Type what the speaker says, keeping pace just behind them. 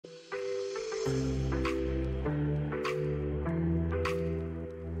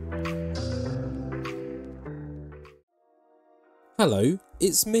Hello,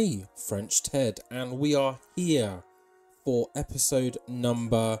 it's me, French Ted, and we are here for episode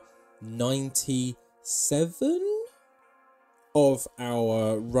number 97 of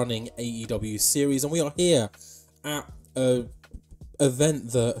our running AEW series, and we are here at an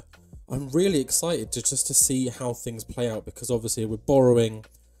event that I'm really excited to see how things play out, because obviously we're borrowing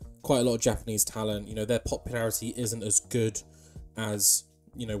quite a lot of Japanese talent. You know, their popularity isn't as good as,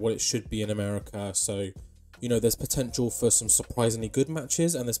 you know, what it should be in America, so you know, there's potential for some surprisingly good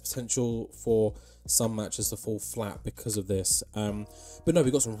matches, and there's potential for some matches to fall flat because of this. But no,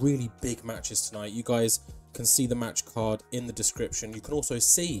 we've got some really big matches tonight. You guys can see the match card in the description. You can also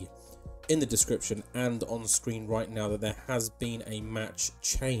see in the description and on screen right now that there has been a match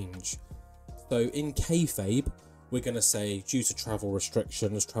change. So in kayfabe, we're going to say due to travel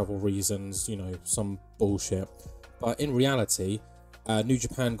restrictions, travel reasons, you know, some bullshit. But in reality, New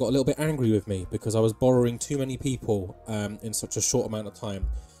Japan got a little bit angry with me because I was borrowing too many people in such a short amount of time,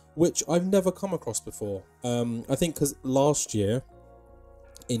 which I've never come across before. I think because last year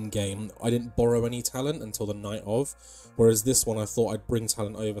in game I didn't borrow any talent until the night of, whereas this one I thought I'd bring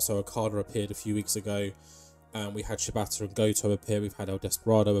talent over. So Okada appeared a few weeks ago, we had Shibata and Goto appear, we've had El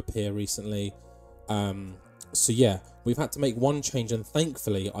Desperado appear recently. So yeah, we've had to make one change, and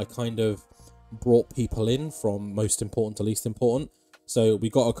thankfully I kind of brought people in from most important to least important. So we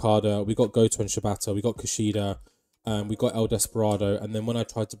got Okada, we got Goto and Shibata, we got Kushida, we got El Desperado, and then when I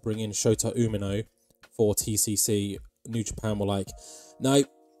tried to bring in Shota Umino for TCC, New Japan were like, no,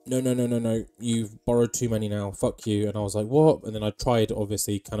 you've borrowed too many now, fuck you. And I was like, what? And then I tried,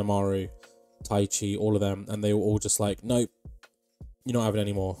 obviously, Kanemaru, Taichi, all of them, and they were all just like, nope, you're not having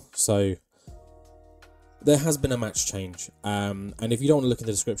any more. So there has been a match change, and if you don't want to look in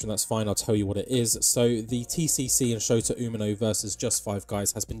the description, that's fine, I'll tell you what it is. So the TCC and Shota Umino versus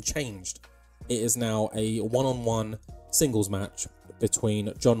Just5Guys has been changed. It is now a one-on-one singles match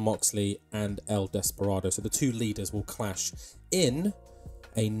between Jon Moxley and El Desperado. So the two leaders will clash in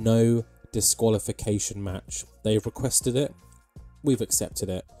a no disqualification match. They've requested it, we've accepted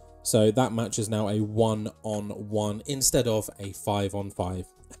it. So that match is now a 1-on-1 instead of a 5-on-5.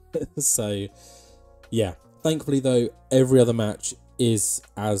 So yeah, thankfully though, every other match is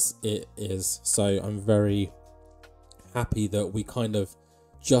as it is. So I'm very happy that we kind of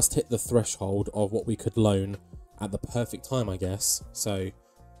just hit the threshold of what we could loan at the perfect time, I guess. So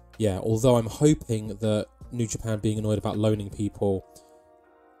yeah, although I'm hoping that New Japan being annoyed about loaning people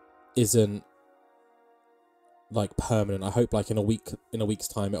isn't like permanent. I hope like in a week's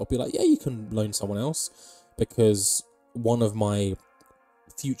time it'll be like, yeah, you can loan someone else, because one of my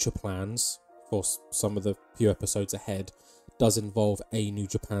future plans for some of the few episodes ahead does involve a New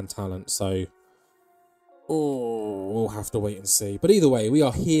Japan talent, so we'll have to wait and see. But either way, we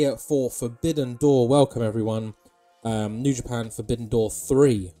are here for Forbidden Door. Welcome everyone. New Japan Forbidden Door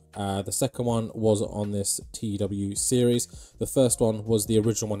 3. The second one was on this TEW series. The first one was the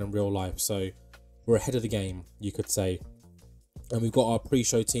original one in real life, so we're ahead of the game, you could say. And we've got our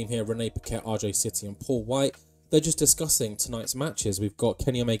pre-show team here, Renee Paquette, RJ City and Paul White. They're just discussing tonight's matches. We've got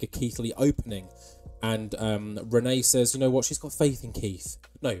Kenny Omega, Keith Lee opening. And Renee says, you know what, she's got faith in Keith.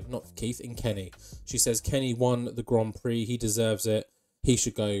 No, not Keith, in Kenny. She says Kenny won the Grand Prix. He deserves it. He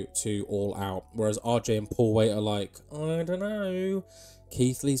should go to All Out. Whereas RJ and Paul White are like, I don't know.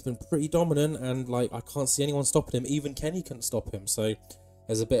 Keith Lee's been pretty dominant, and like I can't see anyone stopping him. Even Kenny couldn't stop him. So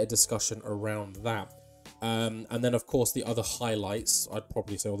there's a bit of discussion around that. And then, of course, the other highlights, I'd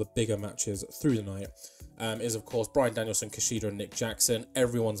probably say, or the bigger matches through the night, is, of course, Bryan Danielson, Kushida, and Nick Jackson.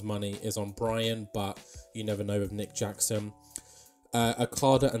 Everyone's money is on Bryan, but you never know with Nick Jackson.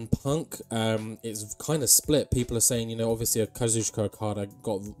 Okada and Punk, it's kind of split. People are saying, you know, obviously Kazuchika Okada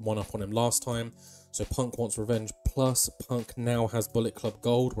got one up on him last time, so Punk wants revenge. Plus, Punk now has Bullet Club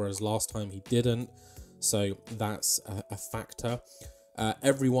Gold, whereas last time he didn't. So that's a factor.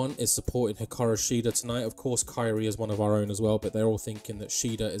 Everyone is supporting Hikaru Shida tonight. Of course, KAIRI is one of our own as well, but they're all thinking that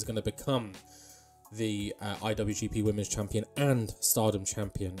Shida is going to become the IWGP Women's Champion and Stardom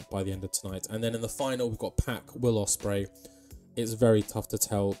Champion by the end of tonight. And then in the final, we've got Pac, Will Ospreay. It's very tough to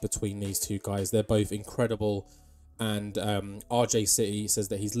tell between these two guys. They're both incredible. And RJ City says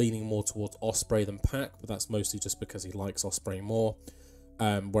that he's leaning more towards Ospreay than Pac, but that's mostly just because he likes Ospreay more.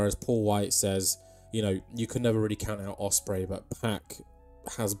 Whereas Paul White says, you know, you can never really count out Ospreay, but Pac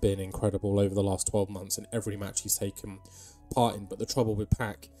has been incredible over the last 12 months in every match he's taken part in. But the trouble with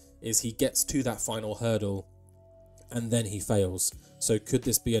Pac is he gets to that final hurdle and then he fails. So could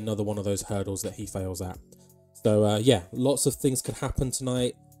this be another one of those hurdles that he fails at? So yeah, lots of things could happen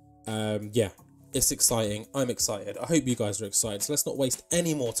tonight. Yeah, it's exciting. I'm excited. I hope you guys are excited. So let's not waste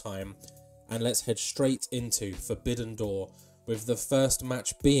any more time and let's head straight into Forbidden Door with the first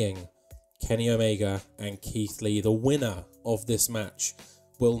match being Kenny Omega and Keith Lee. The winner of this match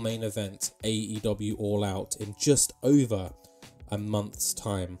will main event AEW All Out in just over a month's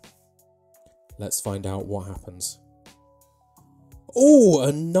time. Let's find out what happens. Oh,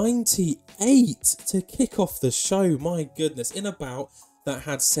 a 98 to kick off the show. My goodness, in a bout that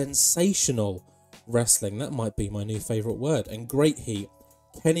had sensational wrestling. That might be my new favourite word. And great heat.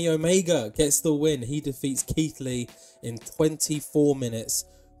 Kenny Omega gets the win. He defeats Keith Lee in 24 minutes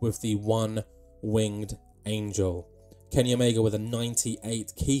with the one-winged angel. Kenny Omega with a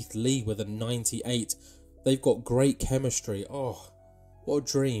 98. Keith Lee with a 98. They've got great chemistry. Oh, what a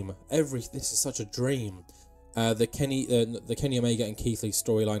dream. This is such a dream. The Kenny Omega and Keith Lee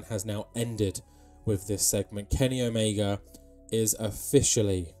storyline has now ended with this segment. Kenny Omega is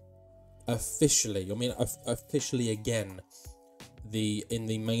officially again in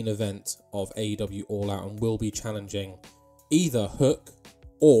the main event of AEW All Out and will be challenging either Hook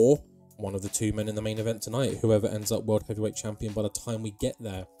or one of the two men in the main event tonight, whoever ends up World Heavyweight Champion by the time we get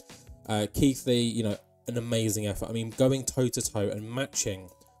there. Keith Lee, you know, an amazing effort. I mean, going toe-to-toe and matching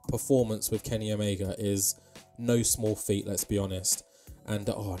performance with Kenny Omega is no small feat, let's be honest. And,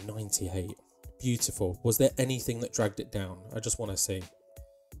 98. Beautiful. Was there anything that dragged it down? I just want to see.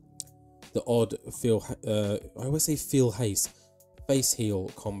 The odd I always say face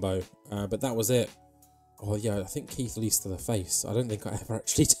heel combo, but that was it. Oh yeah, I think Keith Lee's to the face. I don't think I ever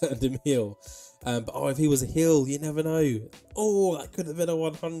actually turned him heel. But if he was a heel, you never know. Oh, that could have been a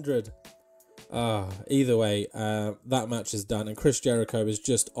 100. Either way, that match is done, and Chris Jericho is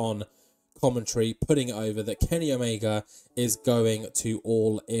just on commentary putting it over that Kenny Omega is going to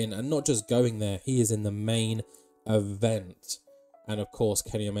All In, and not just going there, he is in the main event. And of course,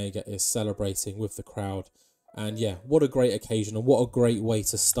 Kenny Omega is celebrating with the crowd. And yeah, what a great occasion, and what a great way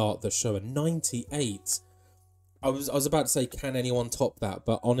to start the show. A 98. I was about to say, can anyone top that?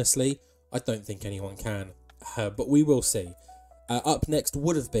 But honestly, I don't think anyone can. But we will see. Up next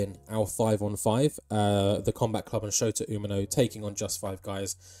would have been our 5-on-5, the Combat Club and Shota Umino taking on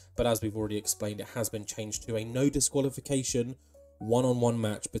Just5Guys. But as we've already explained, it has been changed to a no disqualification one-on-one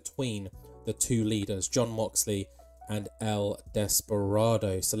match between the two leaders, Jon Moxley and El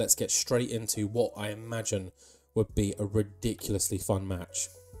Desperado. So let's get straight into what I imagine would be a ridiculously fun match.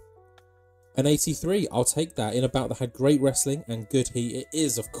 An 83, I'll take that. In a bout that had great wrestling and good heat, it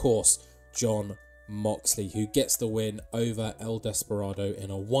is, of course, Jon Moxley who gets the win over El Desperado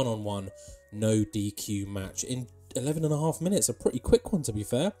in a one-on-one no DQ match in 11.5 minutes. A pretty quick one, to be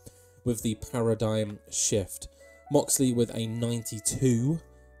fair, with the paradigm shift. Moxley with a 92.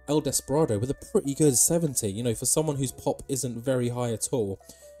 El Desperado with a pretty good 70. You know, for someone whose pop isn't very high at all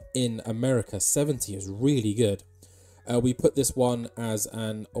in America, 70 is really good. We put this one as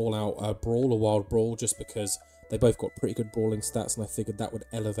an all-out brawl, a wild brawl, just because they both got pretty good brawling stats, and I figured that would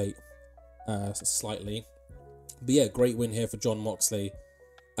elevate slightly. But yeah, great win here for Jon Moxley.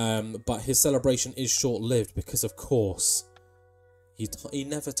 But his celebration is short-lived because, of course, he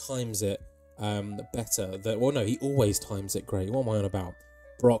never times it better. Well, no, he always times it great. What am I on about?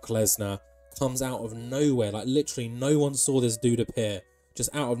 Brock Lesnar comes out of nowhere, like literally no one saw this dude appear, just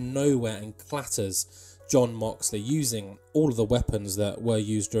out of nowhere, and clatters Jon Moxley, using all of the weapons that were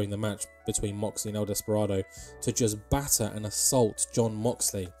used during the match between Moxley and El Desperado to just batter and assault Jon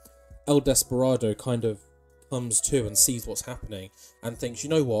Moxley. El Desperado kind of comes to and sees what's happening and thinks, you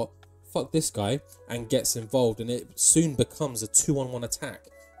know what, fuck this guy, and gets involved, and it soon becomes a 2-on-1 attack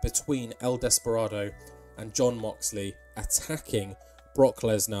between El Desperado and Jon Moxley, attacking Brock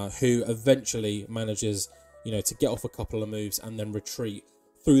Lesnar, who eventually manages, you know, to get off a couple of moves and then retreat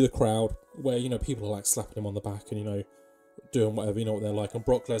through the crowd, where, you know, people are like slapping him on the back and, you know, doing whatever, you know what they're like, and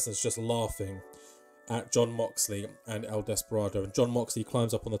Brock Lesnar's just laughing at Jon Moxley and El Desperado, and Jon Moxley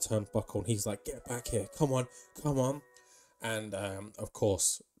climbs up on the turnbuckle and he's like, get back here, come on, come on. And of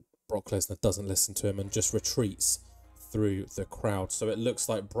course Brock Lesnar doesn't listen to him and just retreats through the crowd. So it looks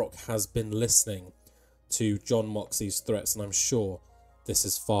like Brock has been listening to Jon Moxley's threats, and I'm sure this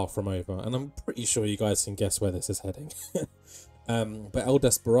is far from over, and I'm pretty sure you guys can guess where this is heading. But El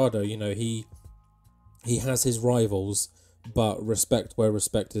Desperado, you know, he has his rivals, but respect where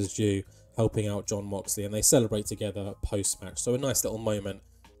respect is due, helping out Jon Moxley, and they celebrate together post-match. So a nice little moment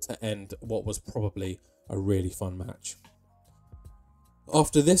to end what was probably a really fun match.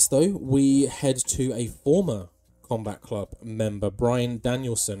 After this, though, we head to a former Combat Club member, Bryan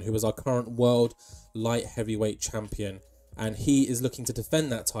Danielson, who is our current World Light Heavyweight Champion, and he is looking to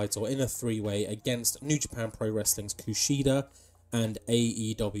defend that title in a three-way against New Japan Pro Wrestling's KUSHIDA and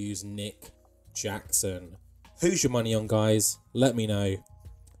AEW's Nick Jackson. Who's your money on, guys? Let me know.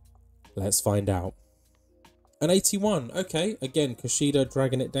 Let's find out. An 81. Okay, again, KUSHIDA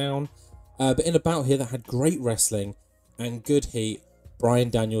dragging it down. But in a bout here that had great wrestling and good heat,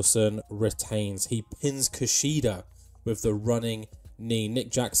 Bryan Danielson retains. He pins KUSHIDA with the running knee. Nick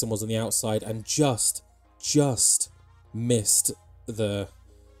Jackson was on the outside and just missed the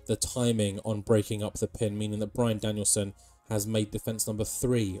timing on breaking up the pin, meaning that Bryan Danielson has made defense number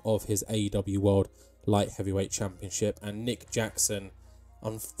 3 of his AEW World Light Heavyweight Championship, and Nick Jackson,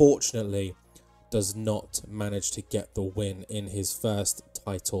 unfortunately, does not manage to get the win in his first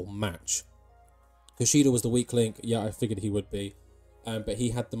title match. KUSHIDA was the weak link. Yeah, I figured he would be. But he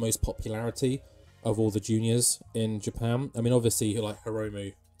had the most popularity of all the juniors in Japan. I mean, obviously, like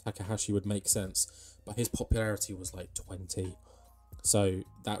Hiromu Takahashi would make sense, but his popularity was like 20. So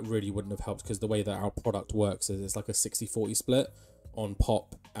that really wouldn't have helped, because the way that our product works is it's like a 60-40 split on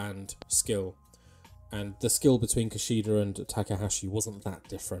pop and skill. And the skill between KUSHIDA and Takahashi wasn't that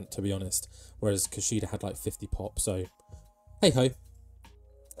different, to be honest. Whereas KUSHIDA had like 50 pop, so hey-ho.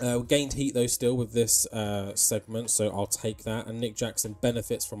 Gained heat, though, still with this segment, so I'll take that. And Nick Jackson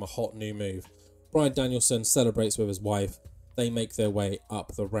benefits from a hot new move. Bryan Danielson celebrates with his wife. They make their way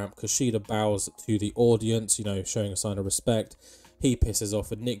up the ramp. KUSHIDA bows to the audience, you know, showing a sign of respect. He pisses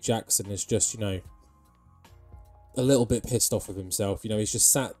off, and Nick Jackson is just, you know, a little bit pissed off with himself. You know, he's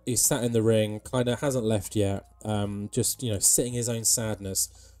sat in the ring, kind of hasn't left yet, just, you know, sitting his own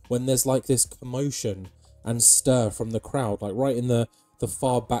sadness, when there's like this commotion and stir from the crowd, like right in the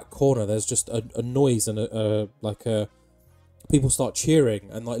far back corner. There's just a noise and people start cheering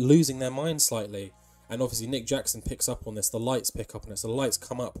and like losing their mind slightly. And obviously Nick Jackson picks up on this. The lights pick up on it. So the lights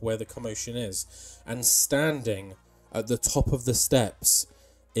come up where the commotion is, and standing at the top of the steps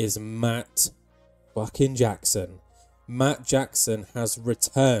is Matt fucking Jackson. Matt Jackson has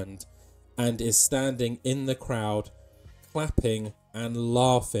returned and is standing in the crowd, clapping and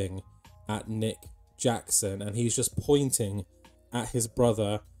laughing at Nick Jackson, and he's just pointing at his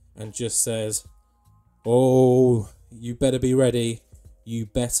brother and just says, "Oh, you better be ready. You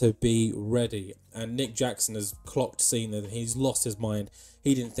better be ready." And Nick Jackson has seen that he's lost his mind.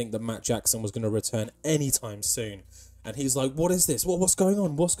 He didn't think that Matt Jackson was going to return anytime soon. And he's like, "What is this? What's going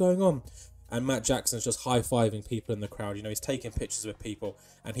on? What's going on?" And Matt Jackson's just high-fiving people in the crowd. You know, he's taking pictures with people.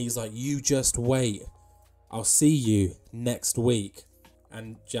 And he's like, "You just wait. I'll see you next week."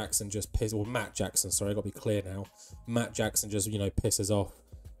 And Jackson just pisses... Well, Matt Jackson, sorry, I've got to be clear now. Matt Jackson just, you know, pisses off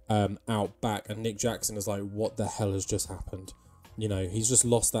out back. And Nick Jackson is like, what the hell has just happened? You know, he's just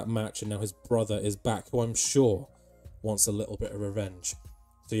lost that match, and now his brother is back, who I'm sure wants a little bit of revenge.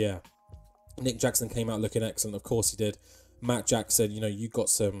 So, yeah. Nick Jackson came out looking excellent. Of course he did. Matt Jackson, you know, you got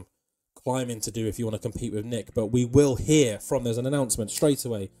some climbing to do if you want to compete with Nick. But we will hear from... There's an announcement straight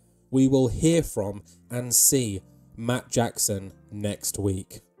away. We will hear from and see Matt Jackson next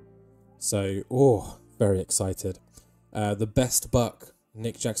week. So, oh, very excited. The best buck,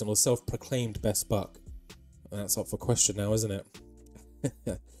 Nick Jackson, or self-proclaimed best buck. That's up for question now, isn't it?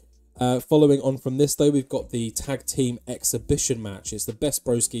 Following on from this, though, we've got the tag team exhibition match. It's the Best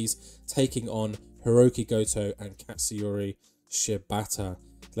Broskis taking on Hiroki Goto and Katsuyori Shibata.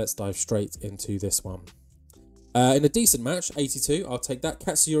 Let's dive straight into this one. In a decent match, 82, I'll take that.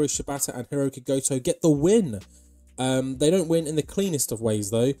 Katsuyori Shibata and Hiroki Goto get the win. They don't win in the cleanest of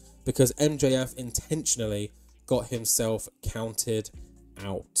ways, though, because MJF intentionally got himself counted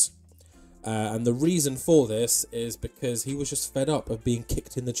out. And the reason for this is because he was just fed up of being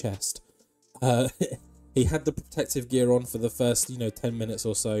kicked in the chest. He had the protective gear on for the first, 10 minutes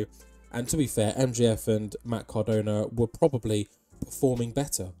or so. And to be fair, MJF and Matt Cardona were probably performing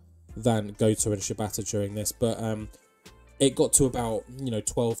better than Goto and Shibata during this. But it got to about,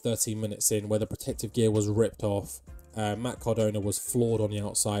 12, 13 minutes in where the protective gear was ripped off. Matt Cardona was floored on the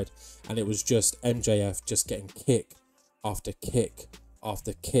outside. And it was just MJF just getting kick after kick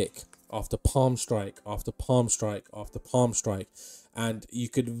after kick, after palm strike, after palm strike, after palm strike. And you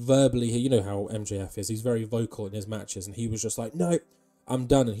could verbally hear, you know how MJF is, he's very vocal in his matches, and he was just like, "No, I'm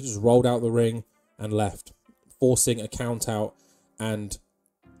done." And he just rolled out the ring and left, forcing a count out, and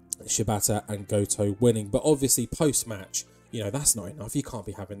Shibata and Goto winning. But obviously post-match, that's not enough. You can't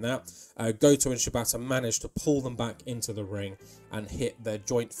be having that. Goto and Shibata managed to pull them back into the ring and hit their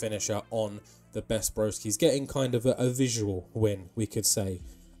joint finisher on the Best Broskis, getting kind of a visual win, we could say,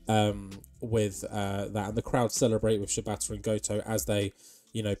 with that. And the crowd celebrate with Shibata and Goto as they,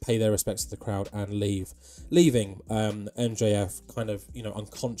 pay their respects to the crowd and leave. Leaving MJF kind of,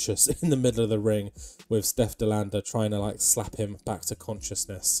 unconscious in the middle of the ring with Steph DeLander trying to, slap him back to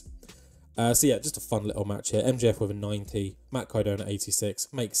consciousness. So yeah, just a fun little match here. MJF with a 90, Matt Cardona 86.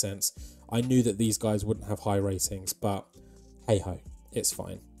 Makes sense. I knew that these guys wouldn't have high ratings, but hey ho, it's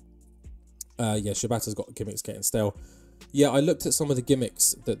fine. Yeah, Shibata's got gimmicks getting stale. Yeah, I looked at some of the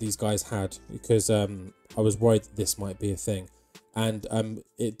gimmicks that these guys had because I was worried that this might be a thing. And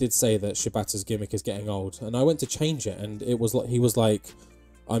it did say that Shibata's gimmick is getting old. And I went to change it, and it was like he was like,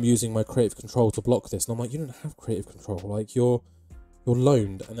 I'm using my creative control to block this. And I'm like, you don't have creative control. Like, you're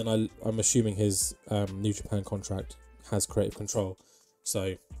loaned. And then I'm assuming his New Japan contract has creative control.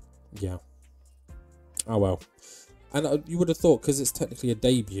 So, yeah. Oh, well. And you would have thought, because it's technically a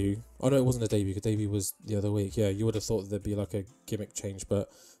debut. Oh, no, it wasn't a debut. The debut was the other week. Yeah, you would have thought there'd be like a gimmick change, but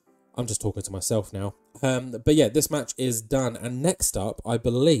I'm just talking to myself now. But yeah, this match is done. And next up, I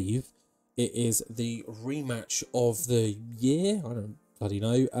believe it is the rematch of the year. I don't bloody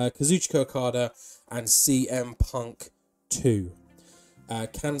know. Kazuchika Okada and CM Punk 2.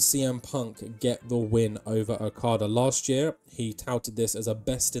 Can CM Punk get the win over Okada? Last year, he touted this as a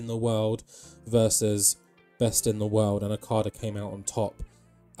best in the world versus best in the world, and Okada came out on top.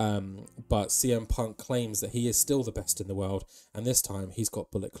 But CM Punk claims that he is still the best in the world, and this time he's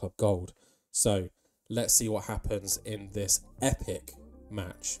got Bullet Club Gold. So let's see what happens in this epic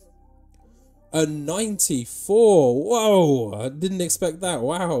match. A 94. Whoa, I didn't expect that.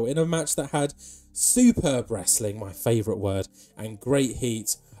 Wow, in a match that had superb wrestling, my favourite word, and great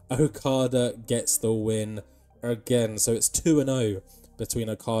heat, Okada gets the win again. So it's 2-0 between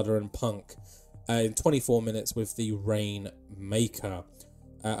Okada and Punk in 24 minutes with the Rainmaker.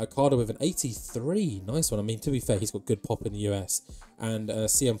 Okada with an 83. Nice one. I mean, to be fair, he's got good pop in the US. And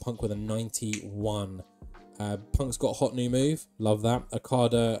CM Punk with a 91. Punk's got a hot new move. Love that.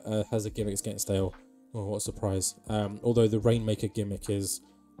 Okada has a gimmick that's getting stale. Oh, what a surprise. Although the Rainmaker gimmick is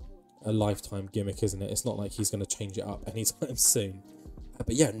a lifetime gimmick, isn't it? It's not like he's going to change it up anytime soon.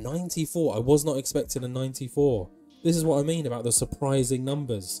 But yeah, 94. I was not expecting a 94. This is what I mean about the surprising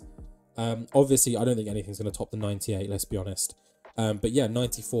numbers. Obviously, I don't think anything's going to top the 98, let's be honest. But yeah,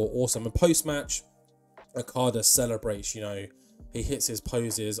 94, awesome. And post-match, Okada celebrates, you know, he hits his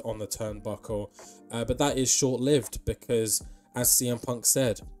poses on the turnbuckle. But that is short-lived because, as CM Punk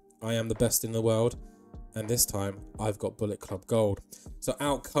said, I am the best in the world. And this time, I've got Bullet Club Gold. So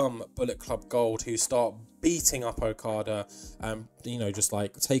out come Bullet Club Gold, who start beating up Okada. You know, just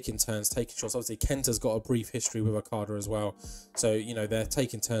like taking turns, taking shots. Obviously, Kenta's got a brief history with Okada as well. So, you know, they're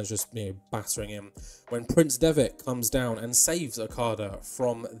taking turns just, you know, battering him. When Prince Devitt comes down and saves Okada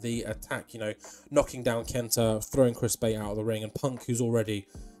from the attack, you know, knocking down Kenta, throwing Chris Bay out of the ring. And Punk, who's already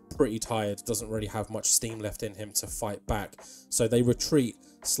pretty tired, doesn't really have much steam left in him to fight back. So they retreat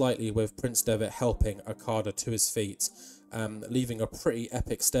slightly with Prince Devitt helping Okada to his feet, leaving a pretty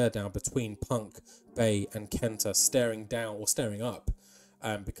epic stare down between Punk, Bay and Kenta, staring down or staring up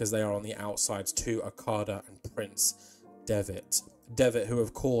because they are on the outsides to Okada and Prince Devitt. Devitt, who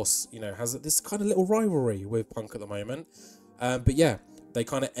of course, you know, has this kind of little rivalry with Punk at the moment. But yeah, they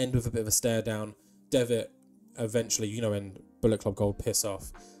kind of end with a bit of a stare down. Devitt eventually, you know, when Bullet Club Gold piss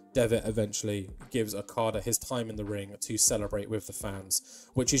off, Devitt eventually gives Okada his time in the ring to celebrate with the fans,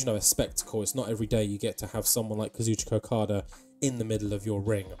 which is, you know, a spectacle. It's not every day you get to have someone like Kazuchika Okada in the middle of your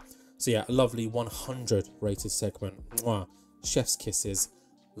ring. So yeah, a lovely 100 rated segment. Mwah. Chef's kisses.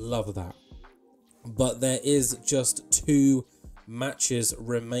 Love that. But there is just 2 matches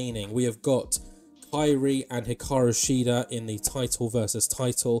remaining. We have got KAIRI and Hikaru Shida in the title versus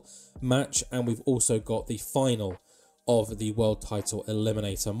title match, and we've also got the final of the world title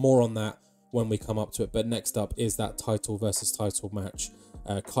eliminator. More on that when we come up to it, but next up is that title versus title match.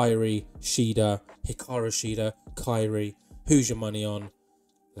 KAIRI, Shida, Hikaru Shida, KAIRI. Who's your money on?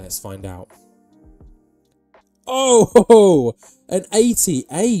 Let's find out. Oh, an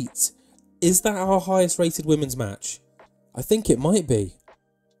 88. Is that our highest rated women's match? I think it might be.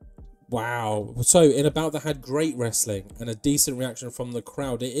 Wow. So in a bout that had great wrestling and a decent reaction from the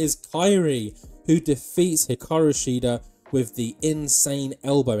crowd, it is KAIRI who defeats Hikaru Shida with the insane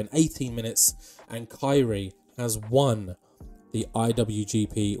elbow in 18 minutes. And KAIRI has won the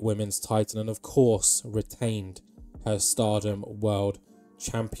IWGP Women's title and of course retained her Stardom World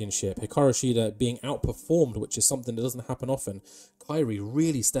Championship. Hikaru Shida being outperformed, which is something that doesn't happen often. KAIRI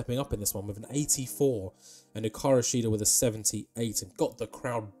really stepping up in this one with an 84 and Hikaru Shida with a 78 and got the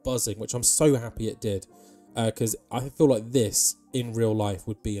crowd buzzing, which I'm so happy it did, because I feel like this in real life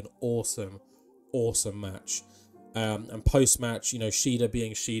would be an awesome match. And post-match, you know, Shida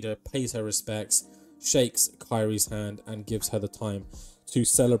being Shida pays her respects, shakes KAIRI's hand and gives her the time to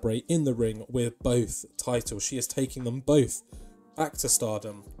celebrate in the ring with both titles. She is taking them both back to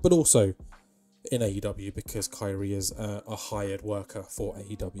Stardom, but also in AEW because KAIRI is a hired worker for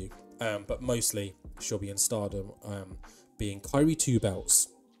AEW. but mostly she'll be in Stardom, being KAIRI 2 belts.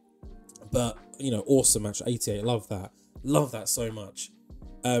 But, you know, awesome match, 88, love that so much.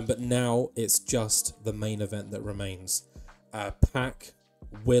 But now it's just the main event that remains. Pac,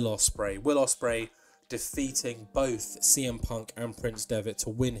 Will Ospreay defeating both CM Punk and Prince Devitt to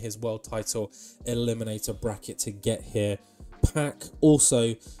win his world title eliminator bracket to get here. Pac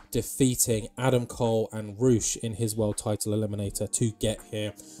also defeating Adam Cole and Roosh in his world title eliminator to get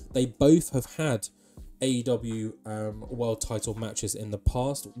here. They both have had AEW world title matches in the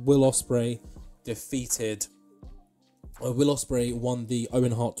past. Will Ospreay won the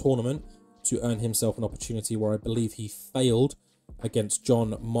Owen Hart tournament to earn himself an opportunity where I believe he failed against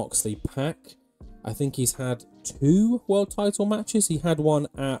Jon Moxley Pac. I think he's had 2 world title matches. He had one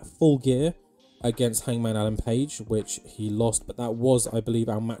at Full Gear against Hangman Adam Page, which he lost, but that was, I believe,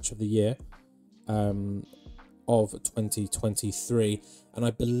 our match of the year of 2023. And I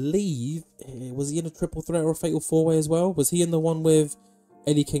believe, was he in a triple threat or a fatal 4-way as well? Was he in the one with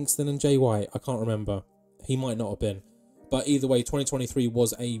Eddie Kingston and Jay White? I can't remember. He might not have been. But either way, 2023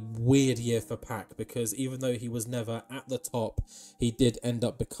 was a weird year for Pac, because even though he was never at the top, he did end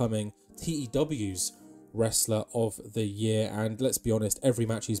up becoming TEW's Wrestler of the Year. And let's be honest, every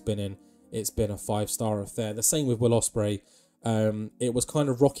match he's been in, it's been a 5-star affair. The same with Will Ospreay. It was kind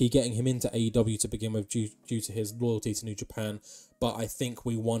of rocky getting him into AEW to begin with due to his loyalty to New Japan. But I think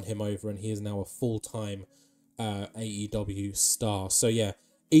we won him over, and he is now a full-time AEW star. So yeah,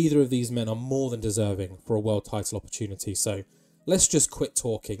 either of these men are more than deserving for a world title opportunity. So let's just quit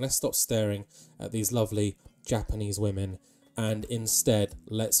talking. Let's stop staring at these lovely Japanese women. And instead,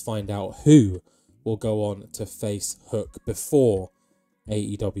 let's find out who will go on to face Hook before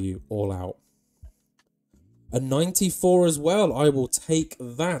AEW All Out. A 94 as well. I will take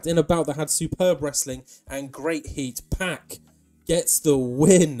that. In a bout that had superb wrestling and great heat, Pac gets the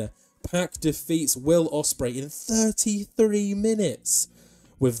win. Pac defeats Will Ospreay in 33 minutes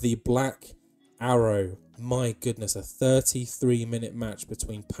with the Black Arrow. My goodness, a 33-minute match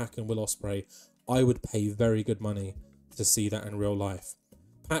between Pac and Will Ospreay. I would pay very good money to see that in real life.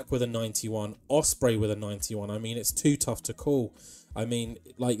 Pac with a 91, Ospreay with a 91. I mean, it's too tough to call. I mean,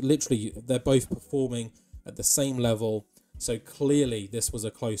 like, literally, they're both performing at the same level. So clearly, this was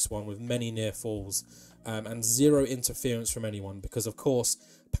a close one with many near falls and zero interference from anyone. Because, of course,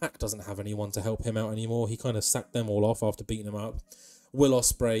 Pac doesn't have anyone to help him out anymore. He kind of sacked them all off after beating them up. Will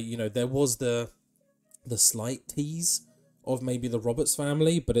Ospreay, you know, there was the slight tease of maybe the Roberts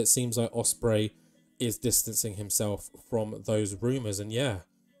family, but it seems like Ospreay is distancing himself from those rumours. And yeah,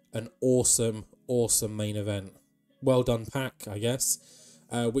 an awesome, awesome main event. Well done, Pac, I guess.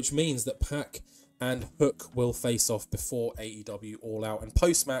 Which means that Pac and Hook will face off before AEW All Out. And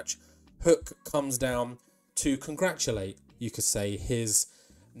post-match, Hook comes down to congratulate, you could say, his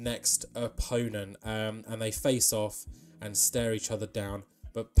next opponent. And they face off and stare each other down.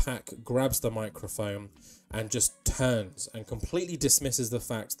 But Pac grabs the microphone and just turns and completely dismisses the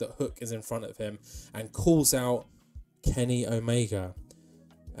fact that Hook is in front of him and calls out Kenny Omega.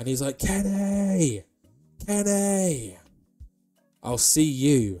 And he's like, Kenny! Kenny! I'll see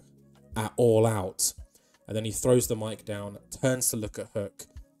you at All Out. And then he throws the mic down, turns to look at Hook,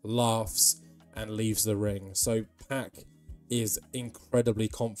 laughs, and leaves the ring. So Pac is incredibly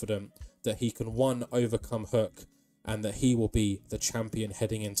confident that he can, one, overcome Hook, and that he will be the champion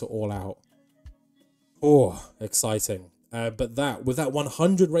heading into All Out. Oh, exciting. But with that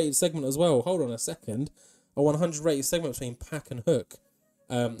 100 rated segment as well, hold on a second, a 100 rated segment between Pac and Hook,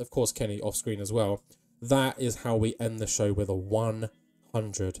 of course Kenny off screen as well, that is how we end the show, with a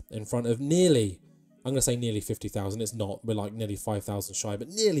 100 in front of nearly, I'm going to say nearly 50,000, it's not, we're like nearly 5,000 shy, but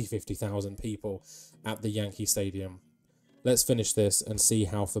nearly 50,000 people at the Yankee Stadium. Let's finish this and see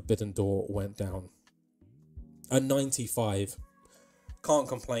how Forbidden Door went down. A 95. Can't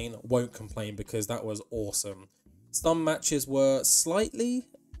complain, won't complain, because that was awesome. Some matches were slightly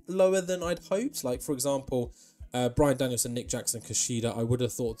lower than I'd hoped. Like, for example, Bryan Danielson, Nick Jackson, KUSHIDA. I would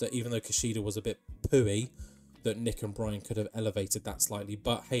have thought that even though KUSHIDA was a bit pooey, that Nick and Bryan could have elevated that slightly.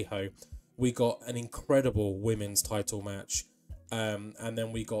 But hey-ho, we got an incredible women's title match. And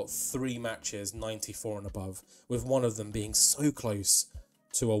then we got 3 matches, 94 and above, with one of them being so close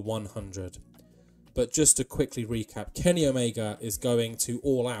to a 100. But just to quickly recap, Kenny Omega is going to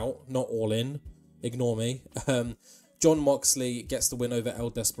All Out, not All In. Ignore me. Jon Moxley gets the win over El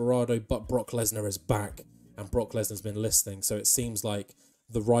Desperado, but Brock Lesnar is back. And Brock Lesnar's been listening. So it seems like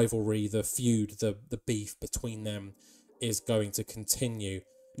the rivalry, the feud, the beef between them is going to continue.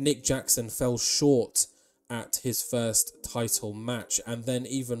 Nick Jackson fell short at his first title match. And then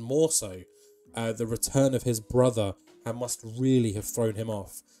even more so, the return of his brother must really have thrown him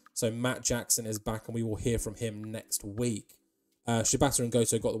off. So Matt Jackson is back, and we will hear from him next week. Shibata and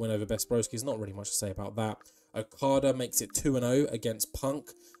Goto got the win over Best Broskis. Not really much to say about that. Okada makes it 2-0 against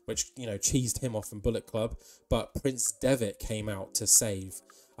Punk, which, you know, cheesed him off in Bullet Club. But Prince Devitt came out to save.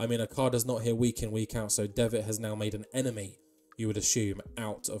 I mean, Okada's not here week in, week out, so Devitt has now made an enemy, you would assume,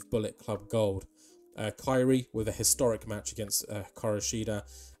 out of Bullet Club Gold. KAIRI with a historic match against KUSHIDA.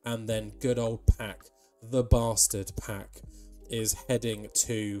 And then good old Pac, the bastard Pac, is heading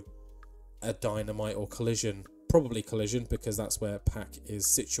to a Dynamite or Collision. Probably Collision, because that's where Pac is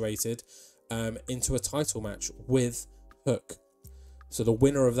situated, into a title match with Hook. So the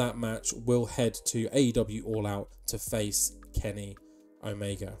winner of that match will head to AEW All Out to face Kenny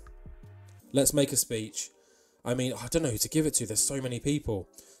Omega. Let's make a speech. I mean, I don't know who to give it to. There's so many people.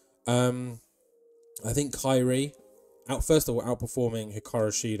 I think KAIRI, first of all, outperforming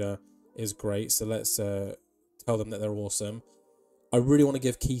Hikaru Shida is great. So let's tell them that they're awesome. I really want to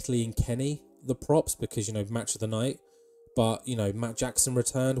give Keith Lee and Kenny the props because, you know, match of the night. But, you know, Matt Jackson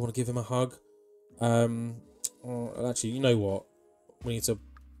returned. I want to give him a hug. Actually, you know what? We need to...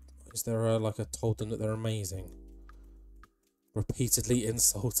 Is there like I told them that they're amazing? Repeatedly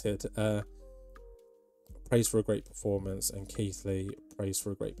insulted. Praise for a great performance. And Keith Lee, praise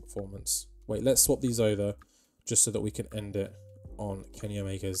for a great performance. Wait, let's swap these over just so that we can end it on Kenny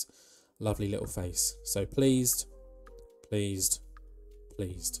Omega's lovely little face. So pleased, pleased,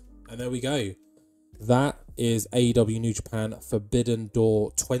 pleased. And there we go. That is AEW New Japan Forbidden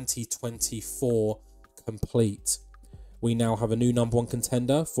Door 2024 complete. We now have a new #1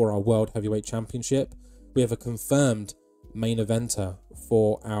 contender for our World Heavyweight Championship. We have a confirmed main eventer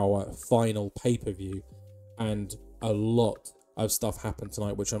for our final pay-per-view. And a lot of stuff happened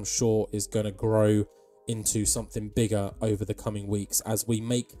tonight, which I'm sure is going to grow into something bigger over the coming weeks as we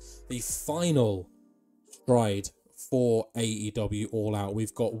make the final stride for AEW All Out.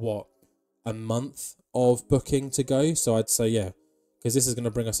 We've got, what, a month of booking to go? So I'd say, yeah, because this is going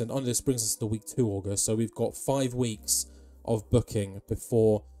to bring us in, this brings us to week 2 August. So we've got 5 weeks of booking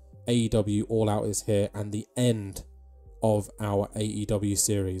before AEW All Out is here and the end of our AEW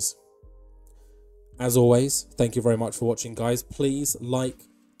series. As always, thank you very much for watching, guys. Please like,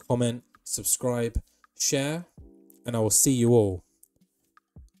 comment, subscribe, share, and I will see you all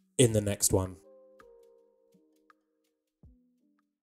in the next one.